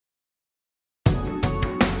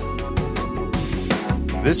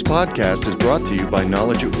This podcast is brought to you by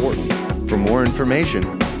Knowledge at Wharton. For more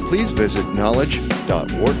information, please visit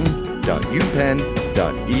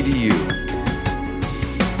knowledge.wharton.upenn.edu.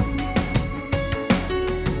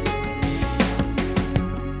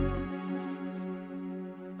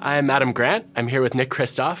 I'm Adam Grant. I'm here with Nick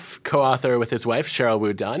Kristof, co-author with his wife, Sheryl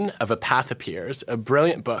Wu-Dunn, of A Path Appears, a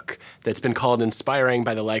brilliant book that's been called inspiring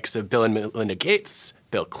by the likes of Bill and Melinda Gates,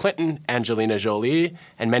 Bill Clinton, Angelina Jolie,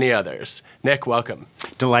 and many others. Nick, welcome.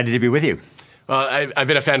 Delighted to be with you. Well, I've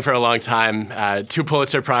been a fan for a long time. 2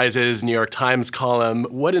 Pulitzer Prizes, New York Times column.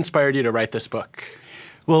 What inspired you to write this book?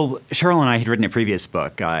 Well, Sheryl and I had written a previous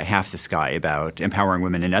book, Half the Sky, about empowering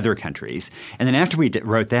women in other countries. And then after we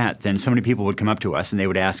wrote that, then so many people would come up to us and they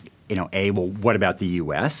would ask, A, well, what about the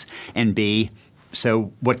U.S.? And B,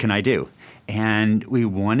 so what can I do? And we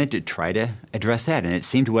wanted to try to address that. And it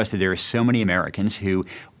seemed to us that there are so many Americans who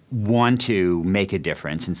want to make a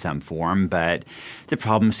difference in some form, but the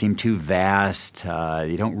problems seem too vast.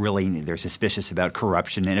 They're suspicious about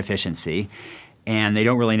corruption and inefficiency. And they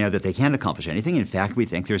don't really know that they can accomplish anything. In fact, we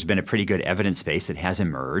think there's been a pretty good evidence base that has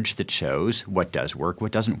emerged that shows what does work,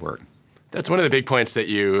 what doesn't work. That's one of the big points that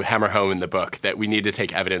you hammer home in the book, that we need to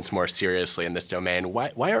take evidence more seriously in this domain.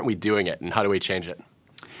 Why aren't we doing it, and how do we change it?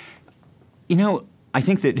 I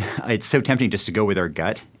think that it's so tempting just to go with our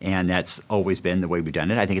gut, and that's always been the way we've done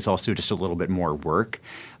it. I think it's also just a little bit more work.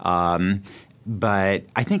 But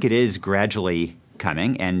I think it is gradually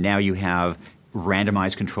coming, and now you have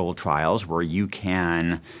randomized controlled trials where you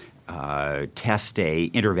can test a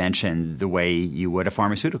intervention the way you would a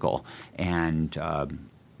pharmaceutical. And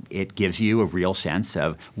it gives you a real sense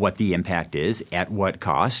of what the impact is, at what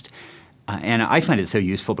cost. And I find it so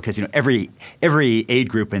useful because every aid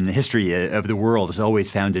group in the history of the world has always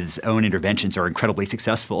found that its own interventions are incredibly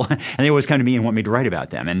successful, and they always come to me and want me to write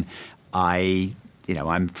about them. And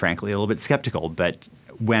I'm frankly a little bit skeptical, but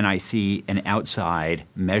when I see an outside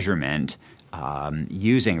measurement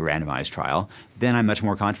using a randomized trial, then I'm much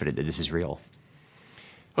more confident that this is real.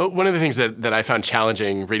 Well, one of the things that I found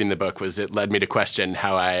challenging reading the book was it led me to question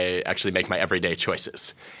how I actually make my everyday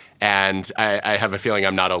choices. And I have a feeling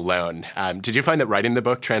I'm not alone. Did you find that writing the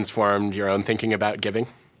book transformed your own thinking about giving?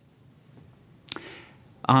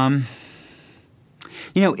 It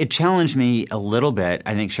challenged me a little bit,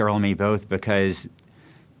 I think Sheryl and me both, because,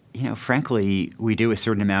 frankly, we do a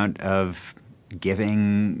certain amount of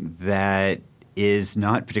giving that is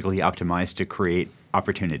not particularly optimized to create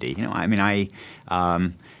opportunity.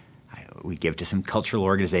 We give to some cultural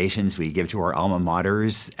organizations. We give to our alma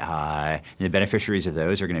maters. And the beneficiaries of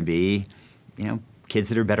those are going to be, kids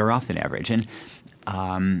that are better off than average.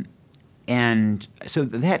 And so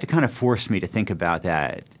that kind of forced me to think about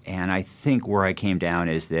that. And I think where I came down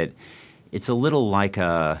is that it's a little like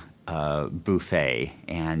a buffet,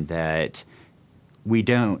 and that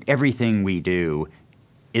everything we do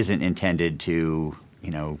isn't intended to,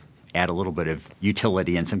 add a little bit of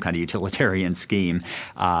utility in some kind of utilitarian scheme.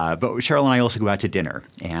 But Sheryl and I also go out to dinner,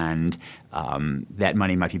 and that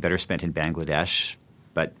money might be better spent in Bangladesh,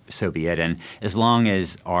 but so be it. And as long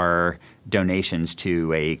as our donations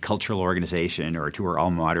to a cultural organization or to our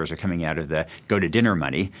alma maters are coming out of the go-to-dinner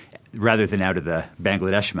money rather than out of the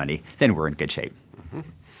Bangladesh money, then we're in good shape. Mm-hmm.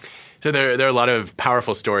 So there are a lot of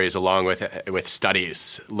powerful stories along with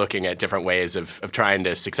studies looking at different ways of trying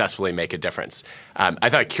to successfully make a difference. I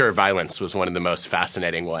thought Cure Violence was one of the most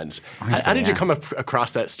fascinating ones. How did you come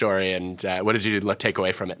across that story, and what did you take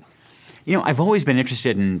away from it? I've always been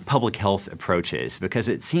interested in public health approaches because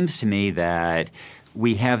it seems to me that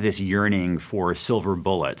we have this yearning for silver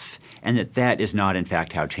bullets, and that is not, in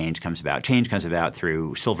fact, how change comes about. Change comes about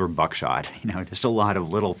through silver buckshot, just a lot of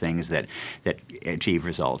little things that achieve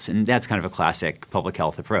results. And that's kind of a classic public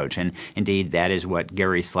health approach. And indeed, that is what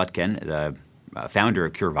Gary Slutkin, the founder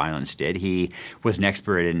of Cure Violence, did. He was an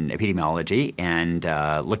expert in epidemiology and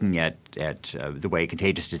looking at the way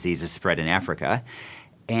contagious diseases spread in Africa.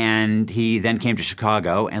 And he then came to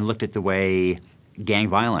Chicago and looked at the way gang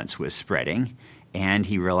violence was spreading. And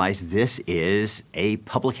he realized this is a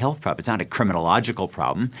public health problem. It's not a criminological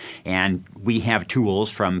problem. And we have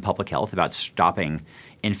tools from public health about stopping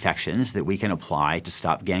infections that we can apply to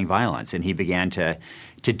stop gang violence. And he began to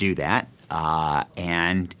do that,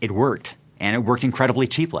 and it worked. And it worked incredibly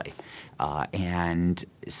cheaply. And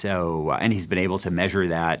he's been able to measure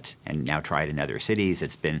that and now try it in other cities.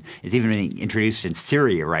 It's even been introduced in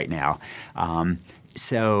Syria right now.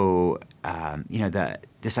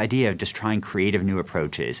 This idea of just trying creative new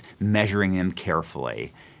approaches, measuring them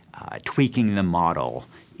carefully, tweaking the model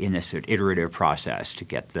in this sort of iterative process to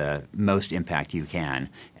get the most impact you can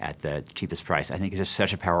at the cheapest price, I think is just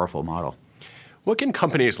such a powerful model. What can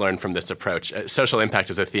companies learn from this approach? Social impact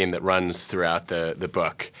is a theme that runs throughout the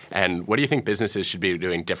book. And what do you think businesses should be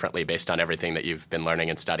doing differently based on everything that you've been learning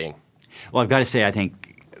and studying? Well, I've got to say, I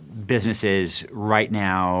think businesses right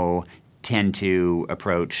now tend to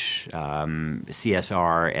approach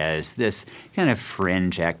CSR as this kind of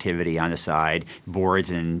fringe activity on the side.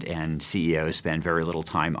 Boards and CEOs spend very little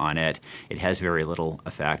time on it. It has very little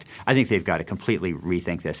effect. I think they've got to completely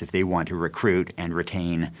rethink this if they want to recruit and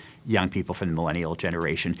retain young people from the millennial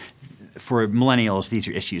generation. For millennials, these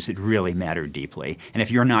are issues that really matter deeply. And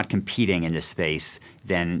if you're not competing in this space,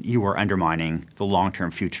 then you are undermining the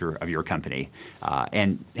long-term future of your company.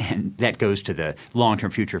 And that goes to the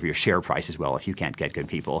long-term future of your share price as well if you can't get good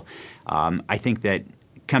people. I think that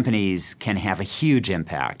companies can have a huge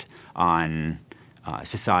impact on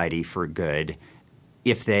society for good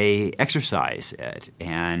if they exercise it.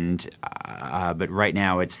 But right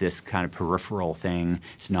now it's this kind of peripheral thing.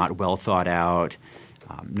 It's not well thought out.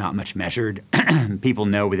 Not much measured. People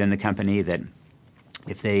know within the company that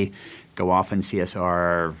if they go off in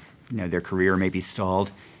CSR, their career may be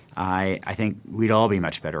stalled. I think we'd all be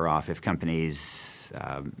much better off if companies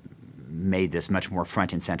made this much more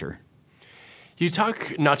front and center. You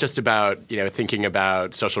talk not just about thinking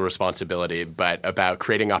about social responsibility, but about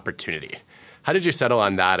creating opportunity. How did you settle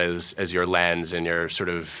on that as your lens and your sort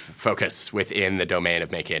of focus within the domain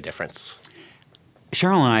of making a difference?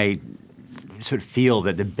 Cheryl and I sort of feel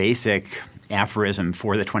that the basic aphorism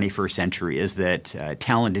for the 21st century is that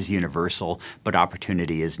talent is universal, but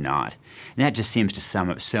opportunity is not. And that just seems to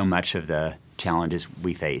sum up so much of the challenges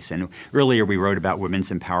we face. And earlier we wrote about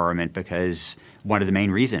women's empowerment because one of the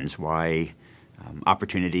main reasons why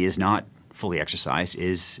opportunity is not fully exercised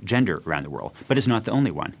is gender around the world. But it's not the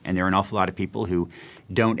only one. And there are an awful lot of people who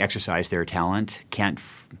don't exercise their talent, can't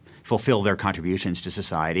fulfill their contributions to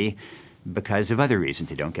society, because of other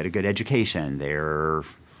reasons. They don't get a good education. They're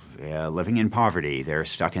living in poverty. They're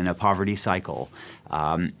stuck in a poverty cycle.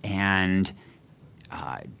 And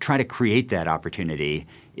try to create that opportunity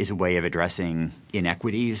is a way of addressing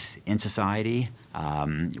inequities in society.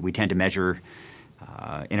 We tend to measure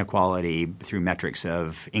inequality through metrics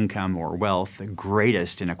of income or wealth. The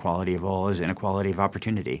greatest inequality of all is inequality of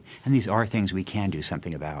opportunity. And these are things we can do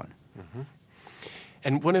something about. Mm-hmm.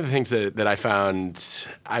 And one of the things that I found,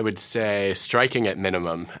 I would say, striking at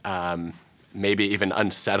minimum, maybe even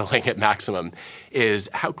unsettling at maximum, is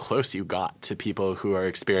how close you got to people who are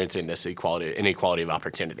experiencing this inequality of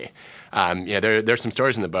opportunity. There's some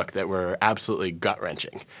stories in the book that were absolutely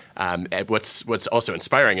gut-wrenching. What's also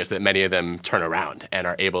inspiring is that many of them turn around and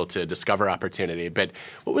are able to discover opportunity. But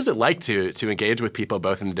what was it like to engage with people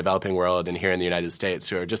both in the developing world and here in the United States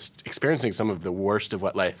who are just experiencing some of the worst of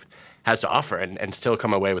what life has to offer and still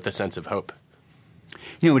come away with a sense of hope?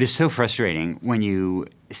 It is so frustrating when you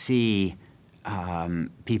see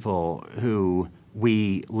people who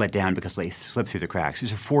we let down because they slipped through the cracks.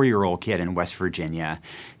 There's a 4-year-old kid in West Virginia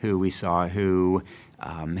who we saw who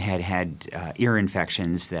had ear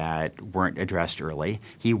infections that weren't addressed early.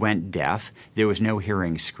 He went deaf. There was no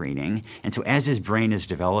hearing screening. And so as his brain is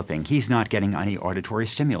developing, he's not getting any auditory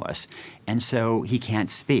stimulus. And so he can't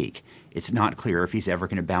speak. It's not clear if he's ever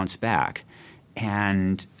going to bounce back.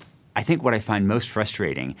 And I think what I find most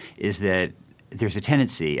frustrating is that there's a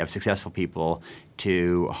tendency of successful people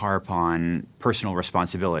to harp on personal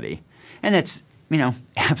responsibility. And that's,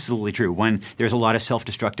 absolutely true. One, there's a lot of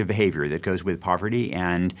self-destructive behavior that goes with poverty,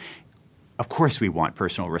 and of course we want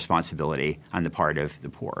personal responsibility on the part of the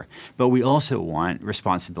poor. But we also want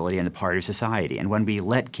responsibility on the part of society. And when we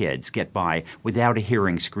let kids get by without a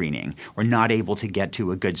hearing screening, or not able to get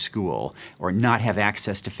to a good school, or not have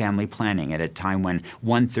access to family planning at a time when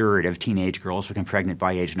 1/3 of teenage girls become pregnant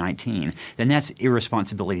by age 19, then that's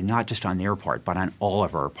irresponsibility not just on their part, but on all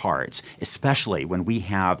of our parts, especially when we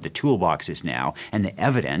have the toolboxes now and the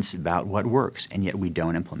evidence about what works, and yet we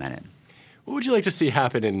don't implement it. What would you like to see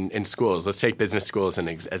happen in schools? Let's take business schools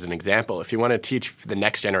as an example. If you want to teach the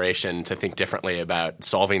next generation to think differently about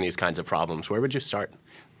solving these kinds of problems, where would you start?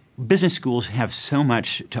 Business schools have so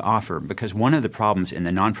much to offer because one of the problems in the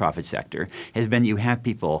nonprofit sector has been you have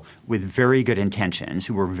people with very good intentions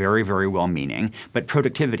who are very, very well-meaning, but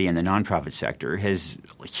productivity in the nonprofit sector has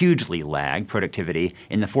hugely lagged productivity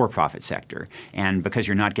in the for-profit sector. And because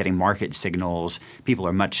you're not getting market signals, people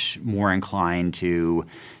are much more inclined to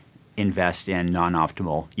invest in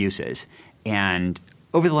non-optimal uses. And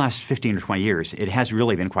over the last 15 or 20 years, it has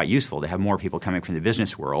really been quite useful to have more people coming from the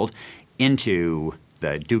business world into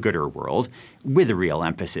the do-gooder world with a real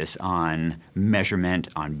emphasis on measurement,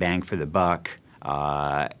 on bang for the buck.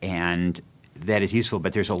 And that is useful,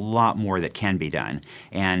 but there's a lot more that can be done.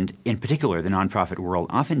 And in particular, the nonprofit world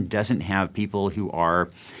often doesn't have people who are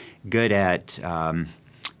good at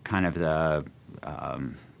kind of the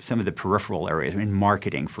some of the peripheral areas. In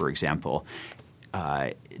marketing, for example,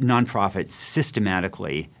 nonprofits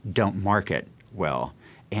systematically don't market well.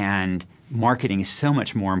 And marketing is so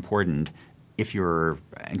much more important if you're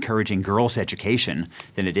encouraging girls' education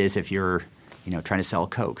than it is if you're trying to sell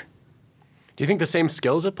Coke. Do you think the same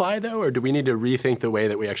skills apply, though, or do we need to rethink the way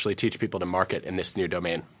that we actually teach people to market in this new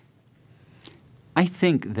domain? I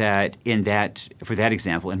think that for that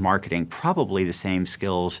example, in marketing, probably the same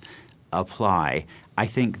skills apply. I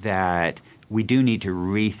think that we do need to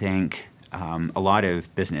rethink a lot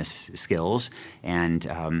of business skills. And,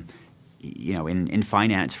 in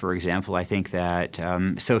finance, for example, I think that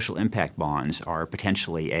social impact bonds are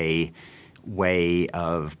potentially a way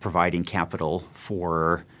of providing capital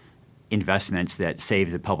for investments that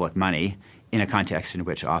save the public money in a context in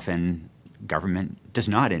which often government does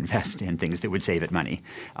not invest in things that would save it money.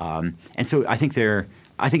 And so I think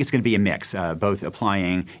it's going to be a mix, both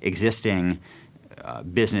applying existing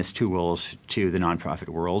business tools to the nonprofit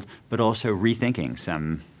world, but also rethinking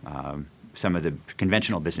some of the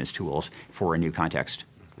conventional business tools for a new context.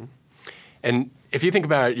 Mm-hmm. And if you think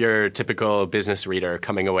about your typical business reader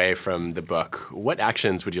coming away from the book, what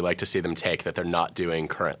actions would you like to see them take that they're not doing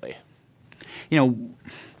currently?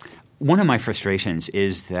 One of my frustrations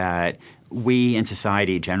is that we in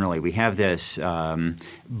society generally, we have this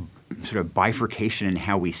sort of bifurcation in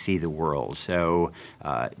how we see the world. So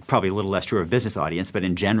probably a little less true of a business audience, but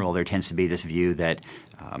in general there tends to be this view that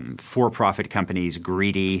for-profit companies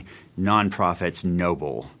greedy, nonprofits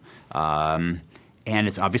noble. And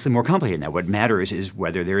it's obviously more complicated than that. What matters is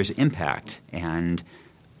whether there is impact. And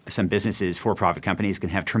some businesses, for-profit companies, can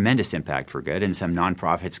have tremendous impact for good, and some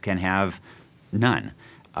nonprofits can have none.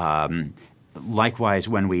 Likewise,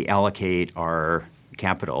 when we allocate our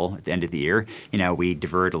capital at the end of the year, we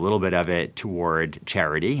divert a little bit of it toward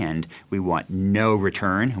charity, and we want no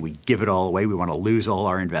return. We give it all away. We want to lose all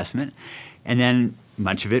our investment. And then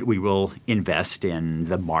much of it we will invest in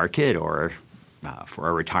the market or for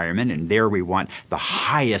our retirement, and there we want the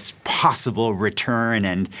highest possible return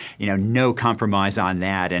and no compromise on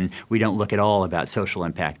that, and we don't look at all about social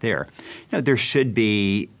impact there. There should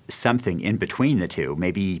be something in between the two.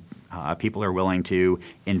 Maybe people are willing to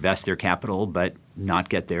invest their capital but not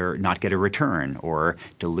get a return, or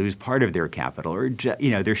to lose part of their capital, or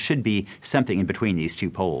there should be something in between these two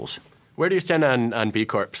poles. Where do you stand on B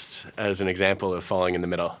Corps as an example of falling in the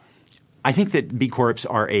middle? I think that B Corps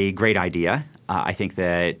are a great idea. I think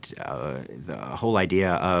that the whole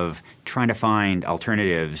idea of trying to find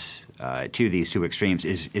alternatives to these two extremes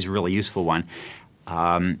is a really useful one.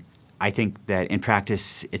 I think that in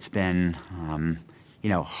practice it's been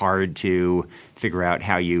hard to figure out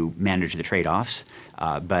how you manage the trade-offs.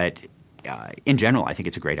 But in general, I think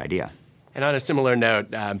it's a great idea. And on a similar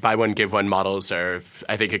note, buy one, give one models are,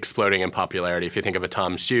 I think, exploding in popularity. If you think of a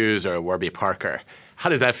Tom's Shoes or a Warby Parker, how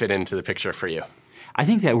does that fit into the picture for you? I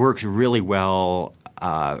think that works really well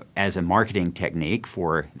as a marketing technique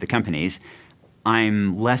for the companies.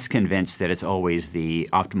 I'm less convinced that it's always the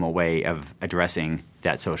optimal way of addressing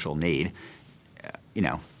that social need.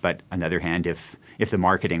 But on the other hand, if the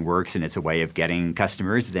marketing works and it's a way of getting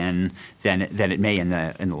customers, then it may in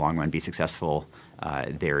the long run be successful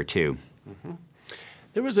there too. Mm-hmm.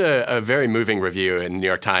 There was a very moving review in the New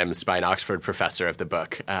York Times by an Oxford professor of the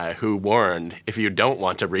book who warned, if you don't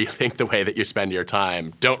want to rethink the way that you spend your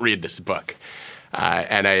time, don't read this book.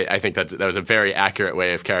 And I think that was a very accurate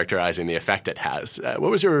way of characterizing the effect it has.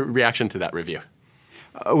 What was your reaction to that review?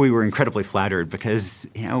 We were incredibly flattered because,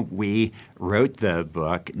 we wrote the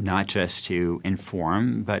book not just to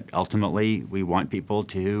inform, but ultimately we want people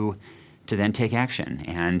to then take action.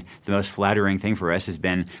 And the most flattering thing for us has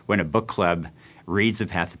been when a book club reads A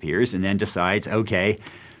Path Appears and then decides, okay,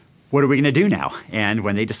 what are we going to do now? And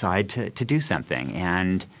when they decide to do something.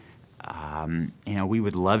 And, we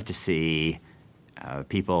would love to see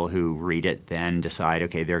people who read it then decide,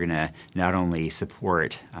 okay, they're going to not only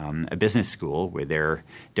support a business school with their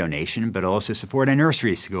donation, but also support a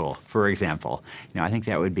nursery school, for example. I think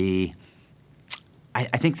that would be – I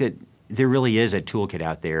think that there really is a toolkit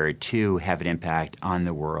out there to have an impact on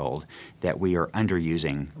the world that we are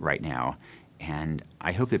underusing right now. And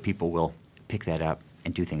I hope that people will pick that up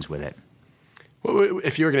and do things with it. Well,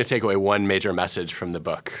 if you were going to take away one major message from the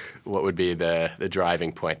book, what would be the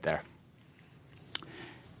driving point there?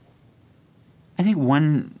 I think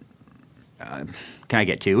one can I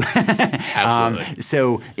get two? Absolutely.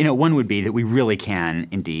 So, one would be that we really can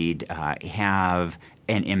indeed have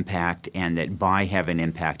an impact, and that by having an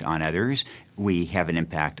impact on others, we have an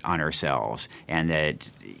impact on ourselves, and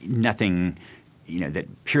that nothing,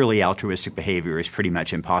 that purely altruistic behavior is pretty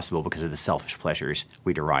much impossible because of the selfish pleasures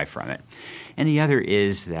we derive from it. And the other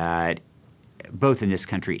is that both in this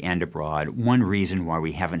country and abroad, one reason why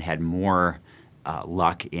we haven't had more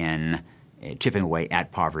luck in chipping away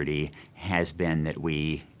at poverty has been that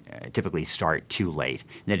we typically start too late.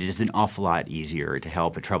 That it is an awful lot easier to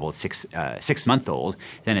help a troubled six-month-old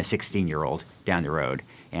than a 16-year-old down the road.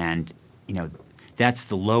 And, that's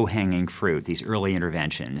the low-hanging fruit, these early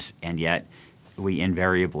interventions, and yet we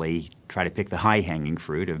invariably try to pick the high-hanging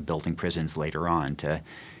fruit of building prisons later on to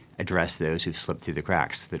address those who've slipped through the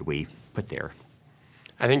cracks that we put there.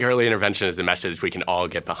 I think early intervention is a message we can all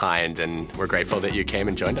get behind, and we're grateful that you came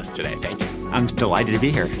and joined us today. Thank you. I'm delighted to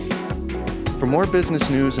be here. For more business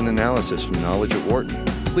news and analysis from Knowledge at Wharton,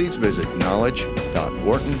 please visit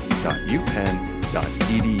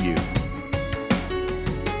knowledge.wharton.upenn.edu.